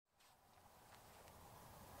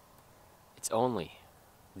only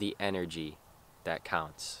the energy that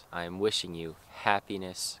counts. I am wishing you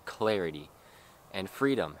happiness, clarity, and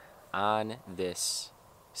freedom on this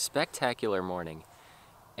spectacular morning.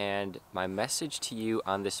 And my message to you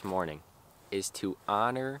on this morning is to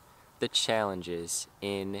honor the challenges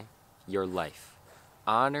in your life.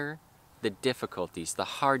 Honor the difficulties, the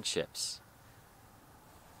hardships,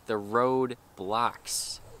 the road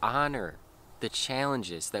blocks. Honor the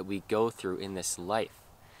challenges that we go through in this life.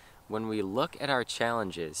 When we look at our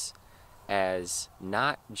challenges as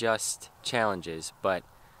not just challenges, but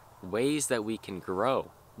ways that we can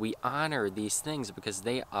grow, we honor these things because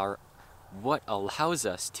they are what allows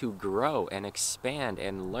us to grow and expand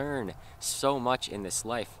and learn so much in this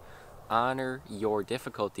life. Honor your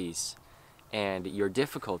difficulties, and your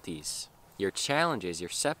challenges, your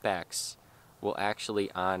setbacks will actually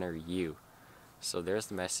honor you. So there's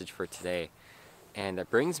the message for today. And that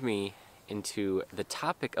brings me into the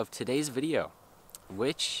topic of today's video,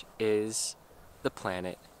 which is the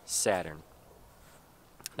planet Saturn.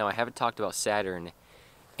 Now, I haven't talked about Saturn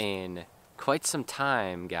in quite some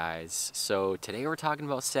time, guys. So today we're talking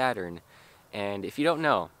about Saturn. And if you don't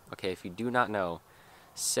know, if you do not know,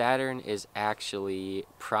 Saturn is actually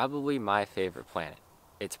probably my favorite planet.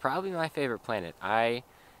 It's probably my favorite planet.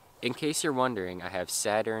 In case you're wondering, I have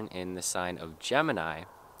Saturn in the sign of Gemini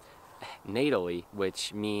natally,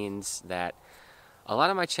 which means that a lot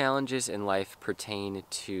of my challenges in life pertain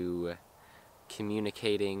to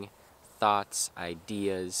communicating thoughts,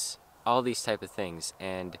 ideas, all these type of things.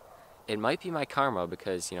 And it might be my karma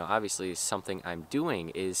because, obviously something I'm doing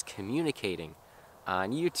is communicating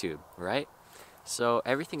on YouTube, right? So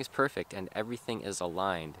everything is perfect and everything is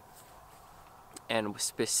aligned. And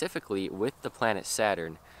specifically with the planet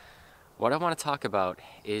Saturn, what I want to talk about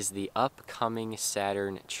is the upcoming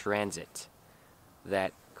Saturn transit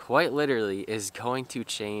that quite literally is going to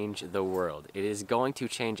change the world. It is going to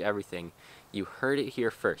change everything. You heard it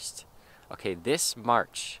here first. This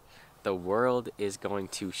March, the world is going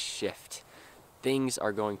to shift. Things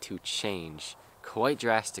are going to change quite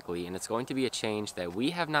drastically, and it's going to be a change that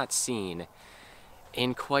we have not seen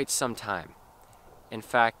in quite some time. In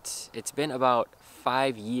fact, it's been about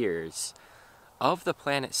 5 years of the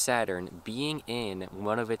planet Saturn being in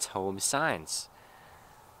one of its home signs.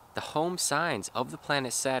 The home signs of the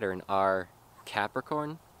planet Saturn are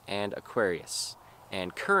Capricorn and Aquarius.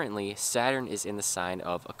 And currently, Saturn is in the sign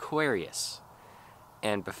of Aquarius.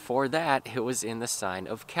 And before that, it was in the sign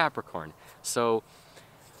of Capricorn. So,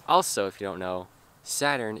 also, if you don't know,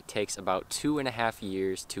 Saturn takes about 2.5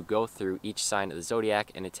 years to go through each sign of the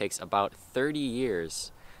zodiac, and it takes about 30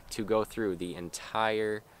 years to go through the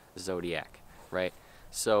entire zodiac, right?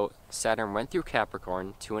 So Saturn went through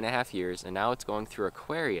Capricorn 2.5 years, and now it's going through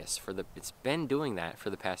Aquarius it's been doing that for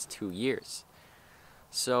the past 2 years.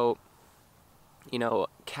 So,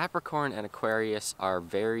 Capricorn and Aquarius are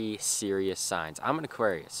very serious signs. I'm an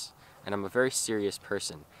Aquarius, and I'm a very serious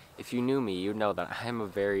person. If you knew me, you'd know that I'm a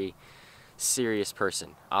very serious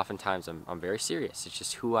person. Oftentimes I'm very serious. It's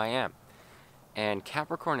just who I am. And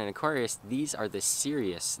Capricorn and Aquarius, these are the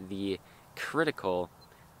serious, the critical,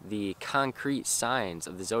 the concrete signs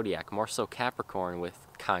of the zodiac. More so Capricorn with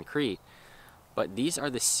concrete, but these are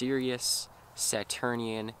the serious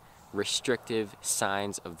Saturnian restrictive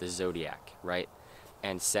signs of the zodiac, right?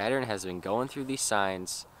 And Saturn has been going through these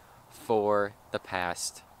signs for the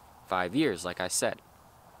past 5 years, like I said.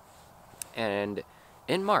 And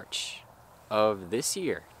in March of this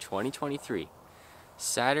year, 2023,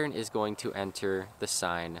 Saturn is going to enter the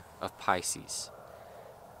sign of Pisces.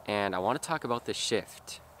 And I want to talk about the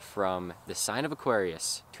shift from the sign of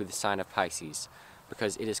Aquarius to the sign of Pisces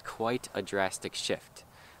because it is quite a drastic shift.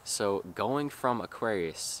 So going from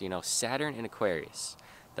Aquarius, Saturn in Aquarius,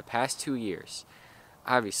 the past 2 years,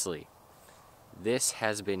 obviously, this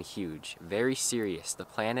has been huge, very serious. The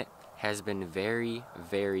planet has been very,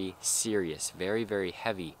 very serious, very, very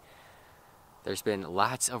heavy. There's been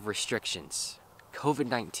lots of restrictions.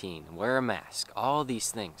 COVID-19, wear a mask, all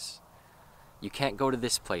these things. You can't go to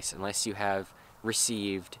this place unless you have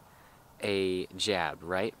received a jab,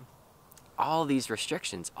 right? All these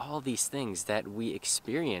restrictions, all these things that we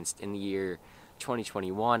experienced in the year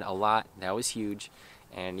 2021, a lot, that was huge,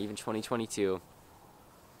 and even 2022,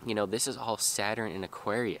 this is all Saturn in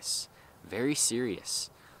Aquarius, very serious,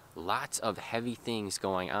 lots of heavy things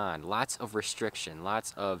going on, lots of restriction,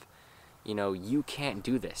 lots of, you can't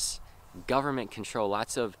do this, government control,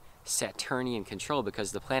 lots of Saturnian control,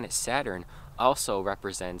 because the planet Saturn also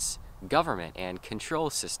represents government and control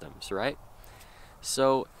systems, right?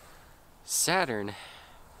 So Saturn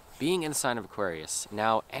being in the sign of Aquarius,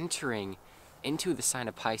 now entering into the sign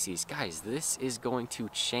of Pisces, guys, this is going to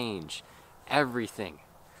change everything.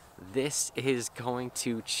 This is going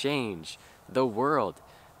to change the world.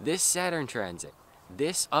 This Saturn transit,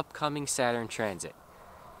 this upcoming Saturn transit,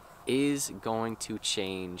 is going to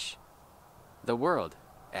change the world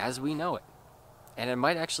as we know it. And it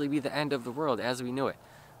might actually be the end of the world as we know it.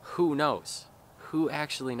 Who knows? Who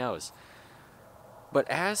actually knows? But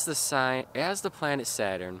as the planet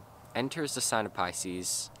Saturn enters the sign of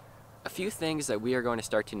Pisces, a few things that we are going to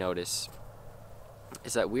start to notice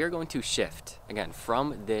is that we are going to shift, again,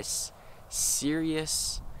 from this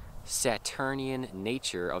serious Saturnian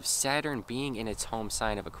nature of Saturn being in its home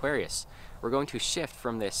sign of Aquarius. We're going to shift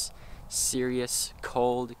from this serious,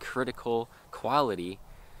 cold, critical quality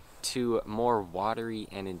to more watery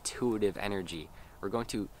and intuitive energy. We're going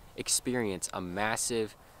to experience a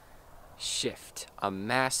massive shift, a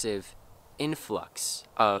massive influx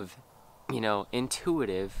of,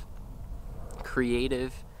 intuitive,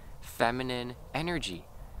 creative, feminine energy.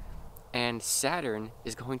 And Saturn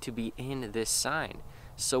is going to be in this sign.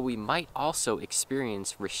 So we might also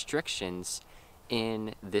experience restrictions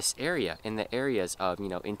in this area, in the areas of,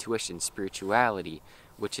 intuition, spirituality,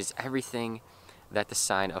 which is everything that the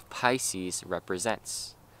sign of Pisces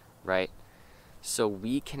represents, right? So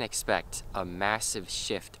we can expect a massive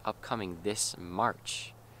shift upcoming this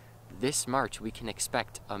March. This March, we can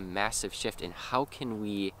expect a massive shift. And how can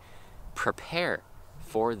we prepare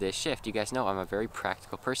for this shift? You guys know I'm a very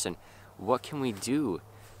practical person. What can we do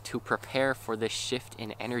to prepare for this shift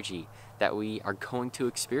in energy that we are going to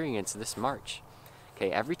experience this March?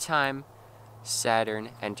 Okay, every time Saturn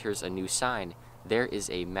enters a new sign, there is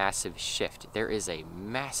a massive shift. There is a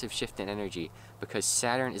massive shift in energy because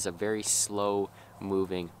Saturn is a very slow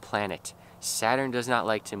moving planet. Saturn does not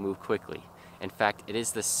like to move quickly. In fact, it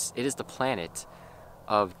is the planet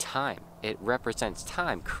of time. It represents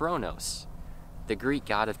time, Chronos, the Greek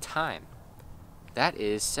god of time. That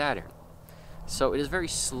is Saturn. So it is a very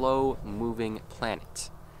slow moving planet.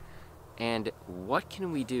 And what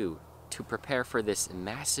can we do to prepare for this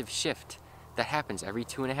massive shift that happens every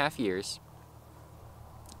 2.5 years?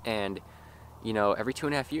 And, every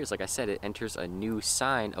 2.5 years, like I said, it enters a new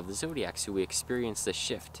sign of the zodiac, so we experience this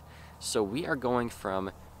shift. So we are going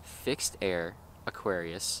from fixed air,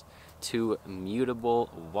 Aquarius, to mutable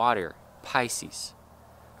water, Pisces.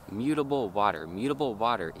 Mutable water. Mutable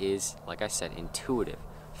water is, like I said, intuitive,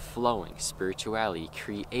 flowing, spirituality,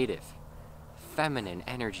 creative, feminine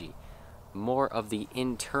energy, more of the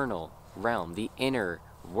internal realm, the inner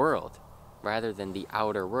world, rather than the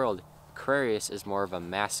outer world. Aquarius is more of a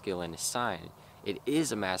masculine sign. It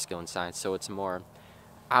is a masculine sign, so it's more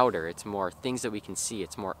outer. It's more things that we can see.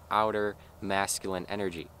 It's more outer masculine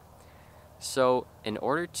energy. So in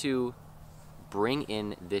order to bring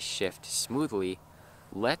in this shift smoothly,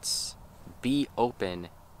 let's be open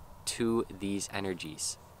to these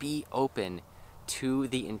energies. Be open to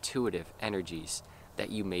the intuitive energies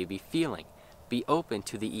that you may be feeling. Be open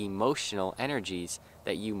to the emotional energies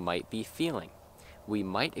that you might be feeling. We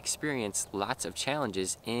might experience lots of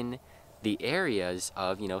challenges in the areas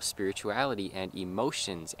of, spirituality and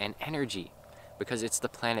emotions and energy, because it's the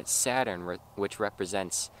planet Saturn which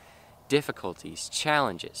represents difficulties,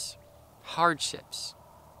 challenges, hardships,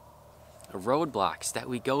 roadblocks that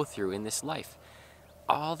we go through in this life.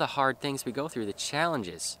 All the hard things we go through, the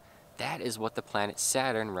challenges, that is what the planet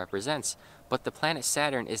Saturn represents. But the planet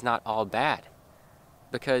Saturn is not all bad,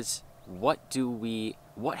 because what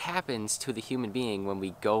happens to the human being when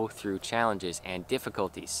we go through challenges and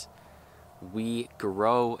difficulties? We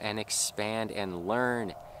grow and expand and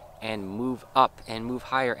learn and move up and move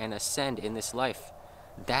higher and ascend in this life.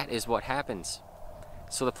 That is what happens.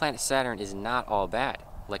 So the planet Saturn is not all bad,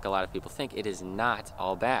 like a lot of people think. It is not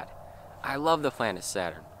all bad. I love the planet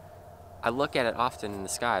Saturn. I look at it often in the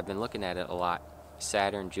sky. I've been looking at it a lot.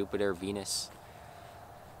 Saturn, Jupiter, Venus.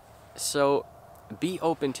 So be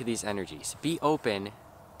open to these energies. Be open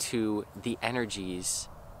to the energies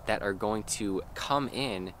that are going to come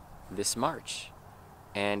in this March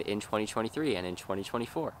and in 2023 and in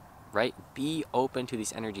 2024, right? Be open to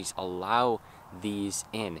these energies. Allow these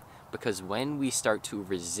in, because when we start to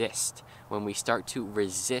resist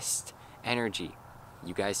energy,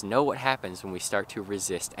 you guys know what happens when we start to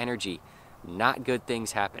resist energy. Not good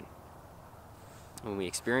things happen. When we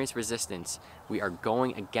experience resistance, we are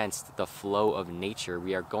going against the flow of nature.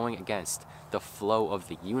 We are going against the flow of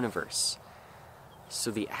the universe.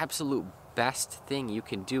 So the absolute best thing you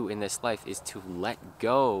can do in this life is to let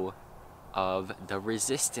go of the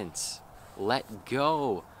resistance. Let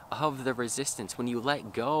go of the resistance. When you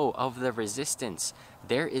let go of the resistance,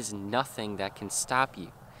 there is nothing that can stop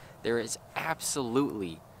you. There is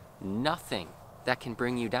absolutely nothing that can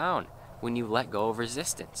bring you down when you let go of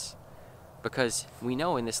resistance. Because we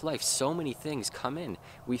know in this life so many things come in.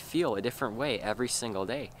 We feel a different way every single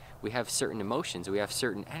day. We have certain emotions, we have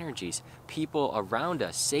certain energies. People around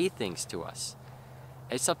us say things to us.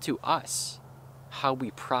 It's up to us how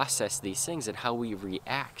we process these things and how we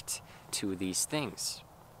react to these things.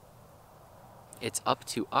 It's up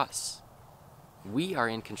to us. We are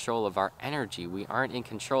in control of our energy. We aren't in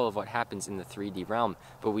control of what happens in the 3D realm,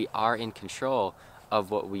 but we are in control of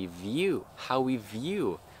what we view, how we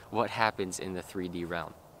view what happens in the 3D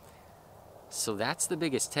realm. So that's the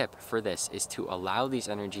biggest tip for this, is to allow these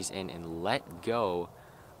energies in and let go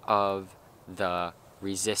of the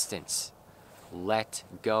resistance. Let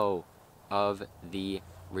go of the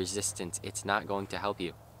resistance. It's not going to help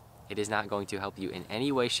you. It is not going to help you in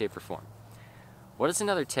any way, shape, or form. What is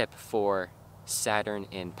another tip for Saturn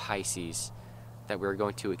in Pisces that we're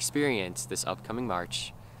going to experience this upcoming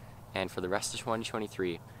March and for the rest of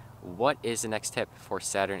 2023? What is the next tip for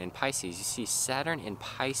Saturn in Pisces? You see, Saturn in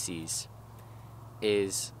Pisces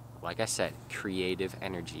is, like I said, creative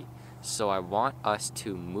energy. So I want us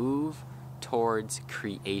to move towards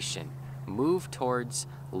creation. Move towards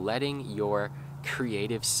letting your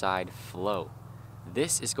creative side flow.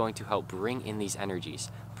 This is going to help bring in these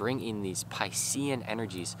energies, bring in these Piscean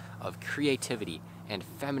energies of creativity and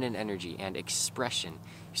feminine energy and expression.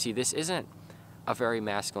 You see, this isn't a very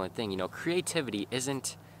masculine thing. You know, creativity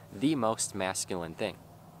isn't the most masculine thing.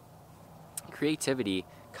 Creativity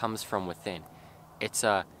comes from within. It's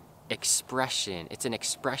an expression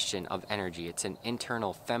of energy. It's an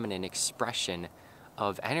internal feminine expression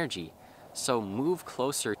of energy. So move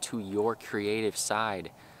closer to your creative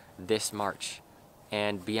side this March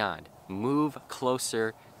and beyond. Move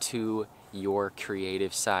closer to your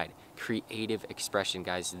creative side. Creative expression,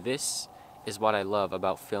 guys. This is what I love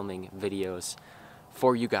about filming videos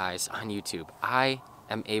for you guys on YouTube. I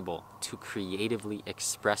am able to creatively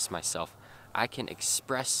express myself. I can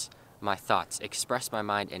express my thoughts, express my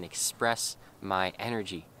mind, and express my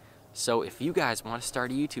energy. So if you guys want to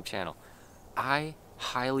start a YouTube channel, I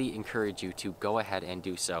highly encourage you to go ahead and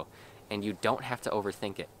do so. And you don't have to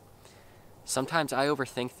overthink it. Sometimes I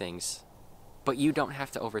overthink things, but you don't have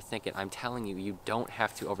to overthink it. I'm telling you, you don't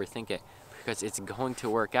have to overthink it, because it's going to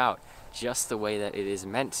work out just the way that it is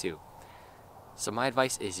meant to. So my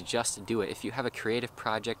advice is just do it. If you have a creative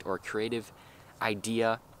project or a creative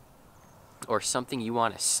idea or something you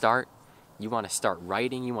want to start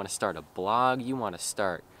writing, you want to start a blog, you want to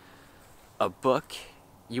start a book,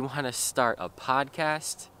 you want to start a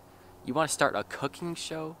podcast, you want to start a cooking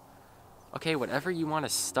show, okay, whatever you want to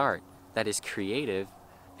start that is creative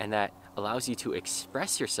and that allows you to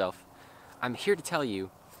express yourself, I'm here to tell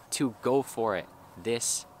you to go for it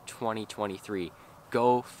this 2023.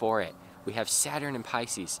 Go for it. We have Saturn in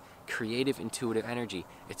Pisces, creative, intuitive energy.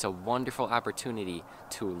 It's a wonderful opportunity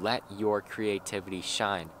to let your creativity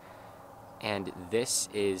shine. And this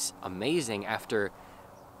is amazing after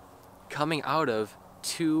coming out of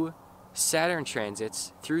 2 Saturn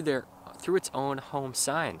transits through its own home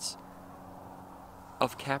signs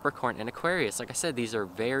of Capricorn and Aquarius. Like I said, these are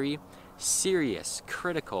very serious,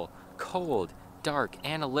 critical, cold, dark,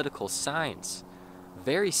 analytical signs.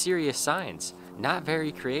 Very serious signs, not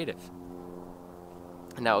very creative.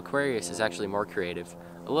 Now Aquarius is actually more creative,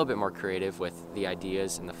 a little bit more creative with the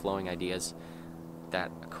ideas and the flowing ideas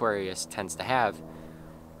that Aquarius tends to have,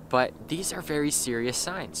 but these are very serious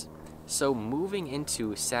signs. So moving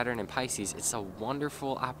into Saturn and Pisces, it's a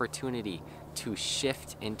wonderful opportunity to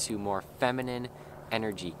shift into more feminine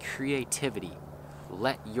energy, creativity.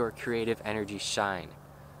 Let your creative energy shine.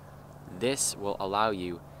 This will allow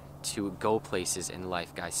you to go places in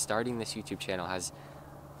life, guys. Starting this YouTube channel has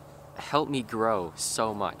helped me grow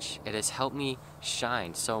so much. It has helped me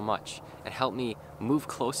shine so much and helped me move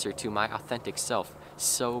closer to my authentic self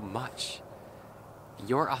so much.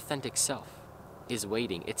 Your authentic self is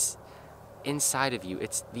waiting. It's inside of you.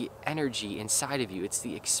 It's the energy inside of you. It's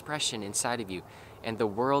the expression inside of you. And the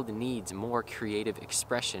world needs more creative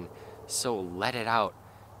expression. So let it out.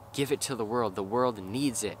 Give it to the world. The world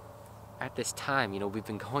needs it. At this time, you know, we've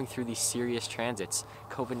been going through these serious transits,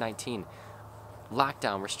 COVID-19,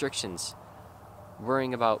 lockdown, restrictions,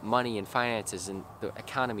 worrying about money and finances and the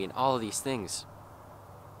economy and all of these things.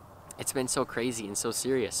 It's been so crazy and so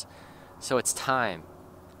serious. So it's time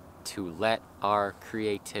to let our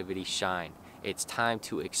creativity shine. It's time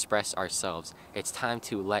to express ourselves. It's time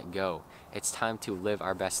to let go. It's time to live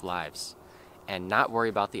our best lives and not worry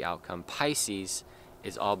about the outcome. Pisces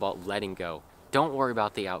is all about letting go. Don't worry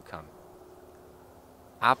about the outcome.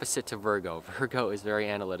 Opposite to Virgo. Virgo is very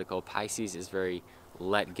analytical. Pisces is very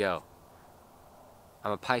let go.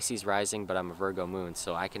 I'm a Pisces rising, but I'm a Virgo moon,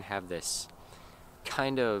 so I can have this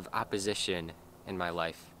kind of opposition in my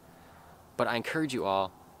life. But I encourage you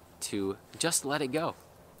all to just let it go.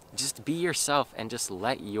 Just be yourself and just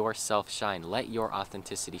let yourself shine. Let your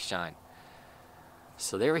authenticity shine.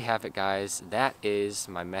 So there we have it, guys. That is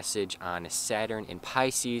my message on Saturn in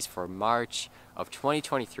Pisces for March of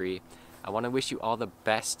 2023. I want to wish you all the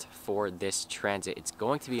best for this transit. It's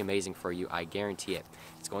going to be amazing for you, I guarantee it.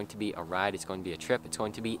 It's going to be a ride, it's going to be a trip, it's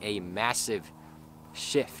going to be a massive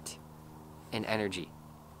shift in energy.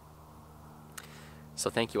 So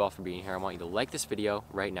thank you all for being here. I want you to like this video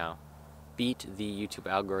right now. Beat the YouTube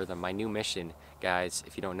algorithm. My new mission, guys,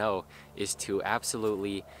 if you don't know, is to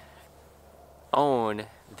absolutely own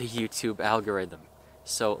the YouTube algorithm.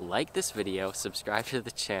 So like this video, subscribe to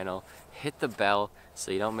the channel, hit the bell so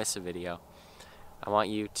you don't miss a video. I want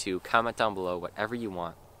you to comment down below whatever you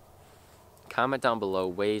want. Comment down below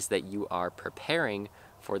ways that you are preparing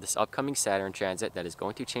for this upcoming Saturn transit that is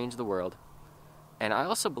going to change the world. And I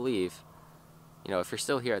also believe, if you're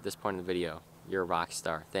still here at this point in the video, you're a rock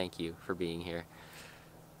star. Thank you for being here.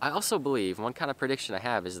 I also believe, one kind of prediction I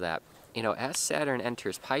have is that, as Saturn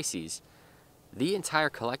enters Pisces, the entire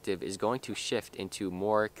collective is going to shift into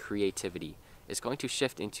more creativity. It's going to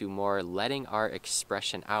shift into more letting our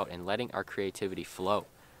expression out and letting our creativity flow.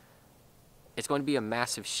 It's going to be a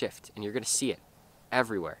massive shift, and you're going to see it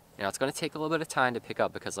everywhere. It's going to take a little bit of time to pick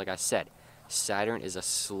up because, like I said, Saturn is a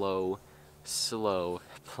slow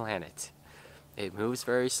planet. It moves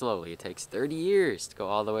very slowly. It takes 30 years to go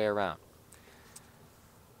all the way around.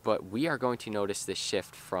 But we are going to notice this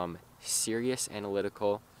shift from serious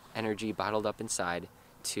analytical energy bottled up inside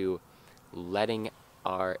to letting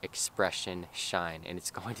our expression shine. And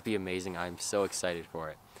it's going to be amazing. I'm so excited for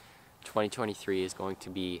it. 2023 is going to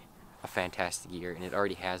be a fantastic year, and it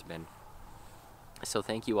already has been. So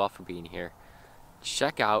thank you all for being here.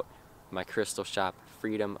 Check out my crystal shop,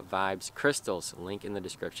 Freedom Vibes Crystals, link in the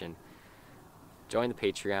description. Join the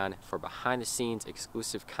Patreon for behind the scenes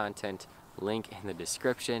exclusive content, link in the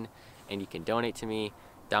description, and you can donate to me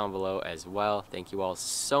down below as well. Thank you all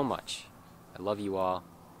so much. I love you all,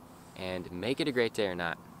 and make it a great day or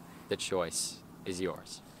not. The choice is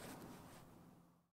yours.